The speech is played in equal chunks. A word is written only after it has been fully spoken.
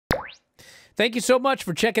Thank you so much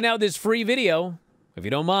for checking out this free video. If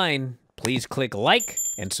you don't mind, please click like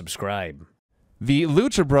and subscribe. The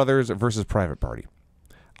Lucha Brothers versus Private Party.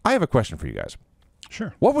 I have a question for you guys.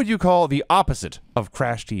 Sure. What would you call the opposite of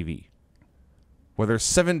Crash TV? Where there's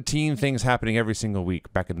 17 things happening every single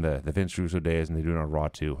week back in the Vince Russo days, and they do it on Raw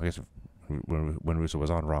too. I guess when Russo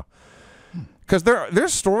was on Raw. Because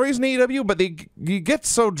there's stories in AEW, but you get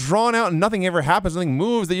so drawn out and nothing ever happens, nothing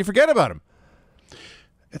moves, that you forget about them.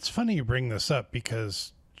 It's funny you bring this up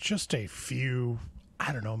because just a few,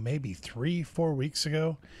 I don't know, maybe 3-4 weeks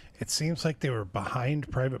ago, it seems like they were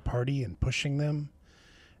behind Private Party and pushing them.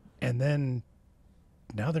 And then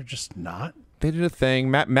now they're just not. They did a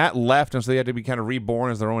thing. Matt left, and so they had to be kind of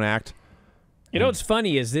reborn as their own act. You know what's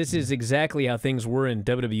funny is this is exactly how things were in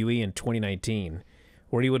WWE in 2019,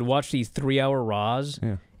 where you would watch these 3-hour Raws,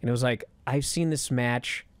 and it was like, I've seen this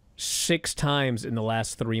match 6 times in the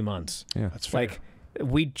last 3 months. Yeah, that's fair. Like,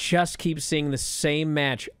 we just keep seeing the same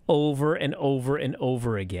match over and over and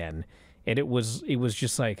over again, and it was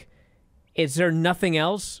just like, is there nothing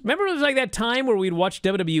else? Remember, it was like that time where we'd watch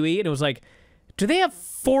WWE, and it was like, do they have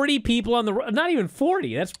 40 people on the... Not even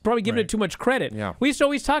 40. That's probably giving it too much credit. Yeah. We used to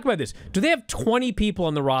always talk about this. Do they have 20 people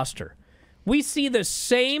on the roster? We see the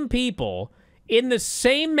same people in the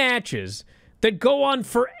same matches that go on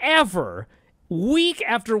forever, week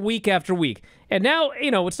after week after week. And now, you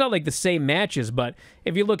know, it's not like the same matches, but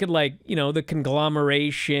if you look at, like, you know, the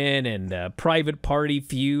conglomeration and Private Party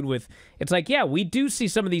feud with... It's like, yeah, we do see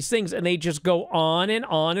some of these things, and they just go on and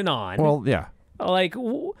on and on. Well, yeah. Like...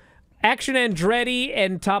 Action Andretti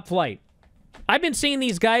and Top Flight. I've been seeing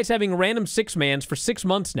these guys having random 6-mans for 6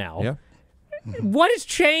 months now. Yeah. What has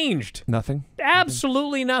changed? Nothing.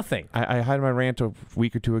 Absolutely nothing. I had my rant a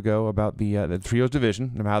week or two ago about the trios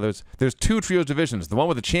division and how there's 2 trios divisions: the one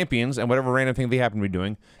with the champions and whatever random thing they happen to be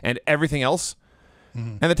doing, and everything else.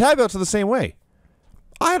 And the tag belts are the same way.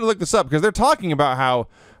 I had to look this up because they're talking about how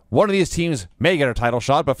one of these teams may get a title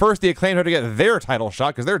shot, but first the Acclaimed have to get their title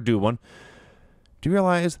shot because they're due one. Do you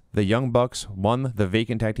realize the Young Bucks won the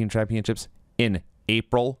vacant tag team championships in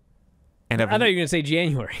April? And have, I thought you were going to say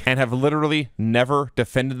January. And have literally never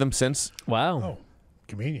defended them since? Wow. Oh,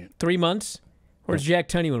 convenient. 3 months? Where's Jack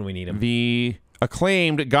Tunney when we need him? The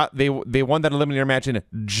Acclaimed they won that Eliminator match in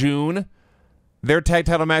June. Their tag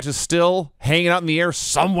title match is still hanging out in the air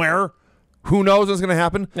somewhere. Who knows what's going to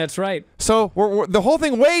happen? That's right. So the whole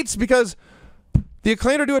thing waits because the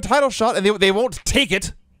Acclaimed will do a title shot and they won't take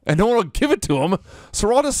it. And no one will give it to them. So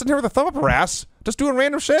we're all just sitting here with a thumb up our ass, just doing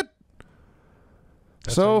random shit.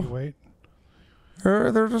 That's so how you wait.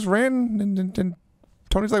 they're just random, and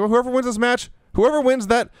Tony's like, well, whoever wins this match, whoever wins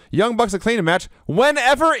that Young Bucks Acclaimed match,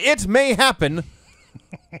 whenever it may happen,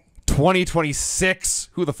 2026,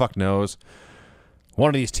 who the fuck knows? One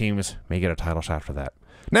of these teams may get a title shot for that.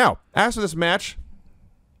 Now, after this match,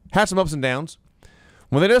 had some ups and downs.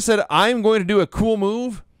 When they just said, I'm going to do a cool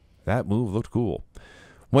move, that move looked cool.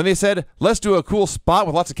 When they said, let's do a cool spot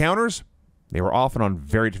with lots of counters, they were often on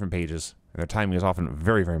very different pages, and their timing is often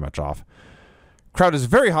very, very much off. Crowd is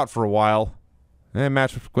very hot for a while, and then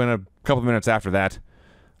match went a couple of minutes after that.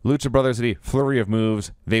 Lucha Brothers did a flurry of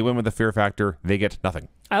moves. They win with the Fear Factor. They get nothing.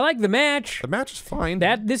 I like the match. The match is fine.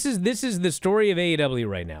 This is the story of AEW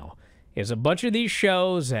right now. It's a bunch of these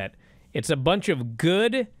shows that it's a bunch of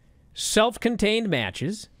good, self-contained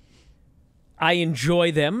matches. I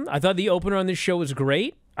enjoy them. I thought the opener on this show was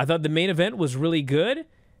great. I thought the main event was really good.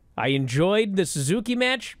 I enjoyed the Suzuki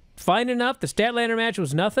match, fine enough. The Statlander match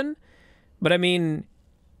was nothing. But, I mean,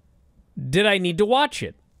 did I need to watch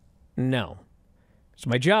it? No. It's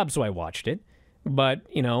my job, so I watched it. But,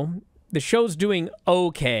 you know, the show's doing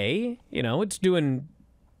okay. You know, it's doing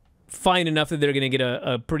fine enough that they're going to get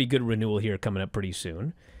a pretty good renewal here coming up pretty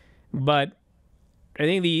soon. But I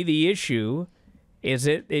think the issue is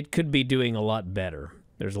it could be doing a lot better.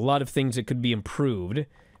 There's a lot of things that could be improved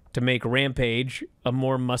to make Rampage a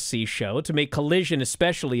more must-see show, to make Collision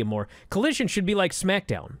especially a more... Collision should be like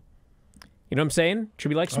SmackDown. You know what I'm saying? It should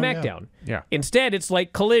be like SmackDown. Yeah. Instead, it's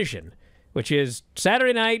like Collision, which is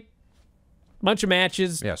Saturday night, bunch of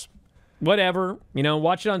matches. Yes. Whatever. You know,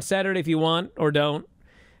 watch it on Saturday if you want or don't.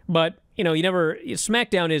 But, you know,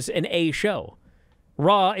 SmackDown is an A show.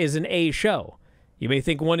 Raw is an A show. You may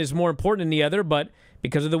think one is more important than the other, but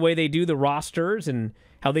because of the way they do the rosters and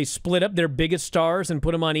how they split up their biggest stars and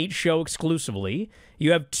put them on each show exclusively,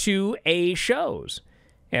 you have 2 A shows.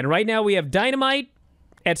 And right now we have Dynamite,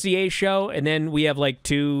 that's the A show, and then we have like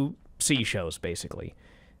 2 C shows, basically,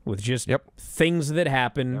 with just things that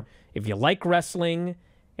happen. Yep. If you like wrestling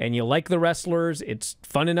and you like the wrestlers, it's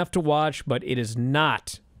fun enough to watch, but it is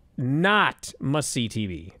not must-see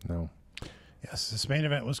TV. No. Yes, this main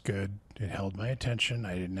event was good. It held my attention.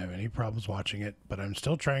 I didn't have any problems watching it, but I'm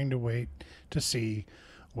still trying to wait to see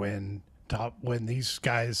when these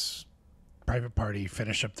guys, Private Party,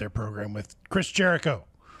 finish up their program with Chris Jericho,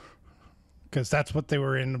 because that's what they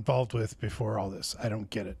were involved with before all this. I don't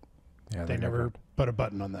get it. Yeah, they never put a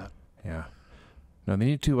button on that. Yeah. No, they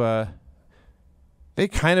need to. They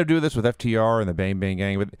kind of do this with FTR and the Bang Bang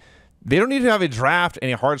Gang, but they don't need to have a draft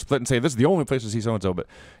and a hard split and say this is the only place to see so and so. But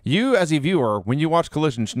you, as a viewer, when you watch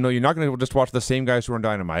Collision, should know you're not going to just watch the same guys who are on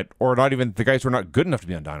Dynamite, or not even the guys who are not good enough to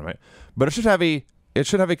be on Dynamite. But it should have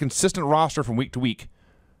a consistent roster from week to week,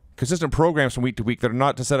 consistent programs from week to week that are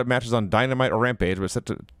not to set up matches on Dynamite or Rampage, but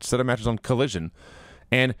set up matches on Collision,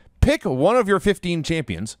 and pick one of your 15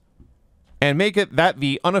 champions and make it that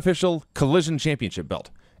the unofficial Collision Championship belt.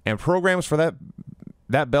 And programs for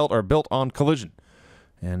that belt are built on Collision.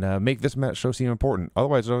 And make this match show seem important.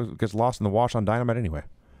 Otherwise, it gets lost in the wash on Dynamite anyway.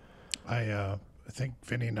 I think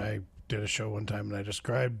Vinny and I did a show one time, and I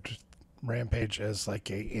described Rampage as like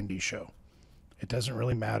a indie show. It doesn't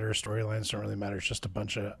really matter. Storylines don't really matter. It's just a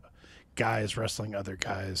bunch of guys wrestling other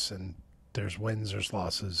guys, and there's wins, there's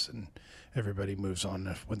losses, and everybody moves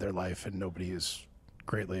on with their life, and nobody is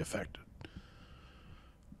greatly affected.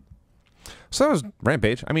 So that was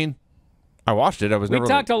Rampage. I mean, I watched it. I was We never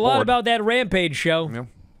talked a lot bored. about that Rampage show.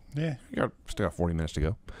 Yeah. Still got 40 minutes to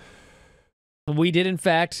go. We did, in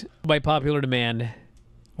fact, by popular demand,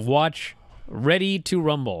 watch Ready to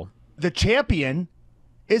Rumble. The champion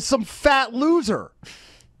is some fat loser.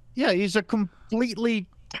 Yeah, he's a completely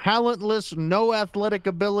talentless, no athletic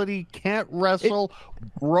ability, can't wrestle,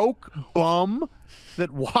 broke bum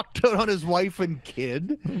that walked out on his wife and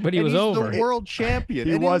kid. But he was he's over. the world champion.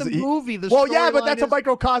 He and was. in the movie, the Well, yeah, but storyline that's a is-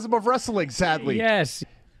 microcosm of wrestling, sadly. Yes.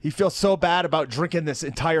 He feels so bad about drinking this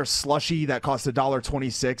entire slushy that costs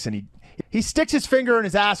 $1.26, and he sticks his finger in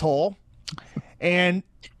his asshole and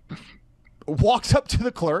walks up to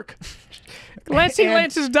the clerk. Lance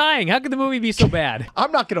is dying. How could the movie be so bad?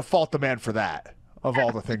 I'm not going to fault the man for that, of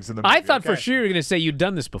all the things in the movie. I thought for okay? sure you were going to say you'd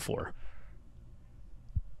done this before.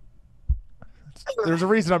 There's a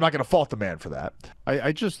reason I'm not going to fault the man for that.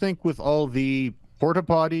 I just think with all the porta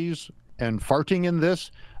potties and farting in this,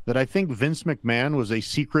 that I think Vince McMahon was a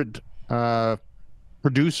secret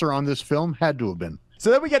producer on this film. Had to have been. So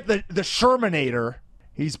then we get the Shermanator.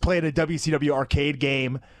 He's playing a WCW arcade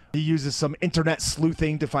game. He uses some internet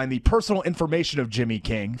sleuthing to find the personal information of Jimmy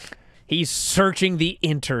King. He's searching the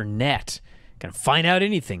internet. Can find out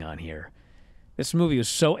anything on here. This movie was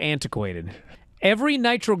so antiquated. Every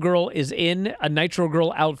Nitro Girl is in a Nitro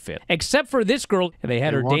Girl outfit, except for this girl. They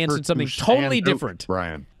had her want dance in to something stand totally out, different.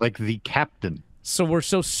 Brian, like the captain. So we're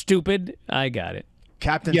so stupid. I got it.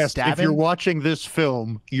 Captain Yes, Stabbin. if you're watching this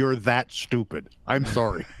film, you're that stupid. I'm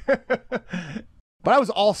sorry. But I was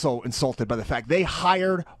also insulted by the fact they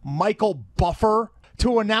hired Michael Buffer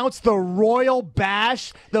to announce the Royal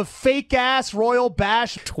Bash, the fake-ass Royal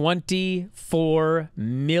Bash. $24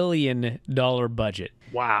 million budget.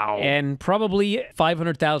 Wow. And probably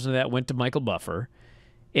 500,000 of that went to Michael Buffer.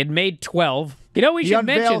 It made 12. You know, we should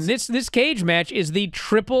mention this cage match is the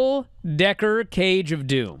triple-decker Cage of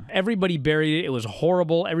Doom. Everybody buried it. It was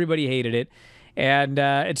horrible. Everybody hated it.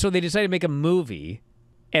 And so they decided to make a movie.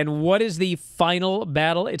 And what is the final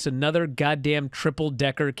battle? It's another goddamn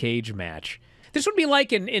triple-decker cage match. This would be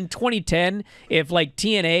like in 2010 if like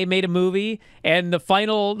TNA made a movie and the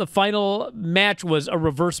final match was a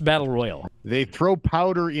reverse battle royal. They throw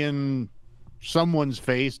powder in someone's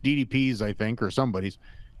face, DDP's, I think, or somebody's,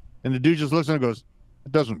 and the dude just looks and goes,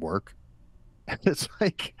 "It doesn't work." It's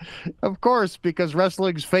like, of course, because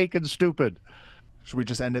wrestling's fake and stupid. Should we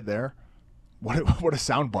just end it there? What a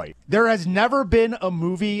soundbite. There has never been a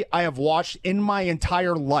movie I have watched in my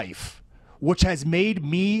entire life which has made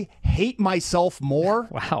me hate myself more.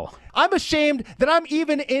 Wow. I'm ashamed that I'm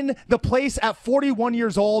even in the place at 41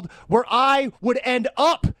 years old where I would end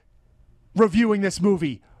up reviewing this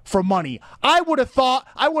movie for money. I would have thought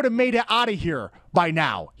I would have made it out of here by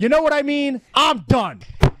now. You know what I mean? I'm done.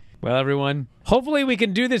 Well, everyone, hopefully we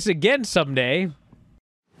can do this again someday.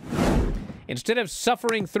 Instead of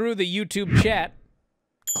suffering through the YouTube chat,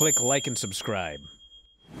 click like and subscribe.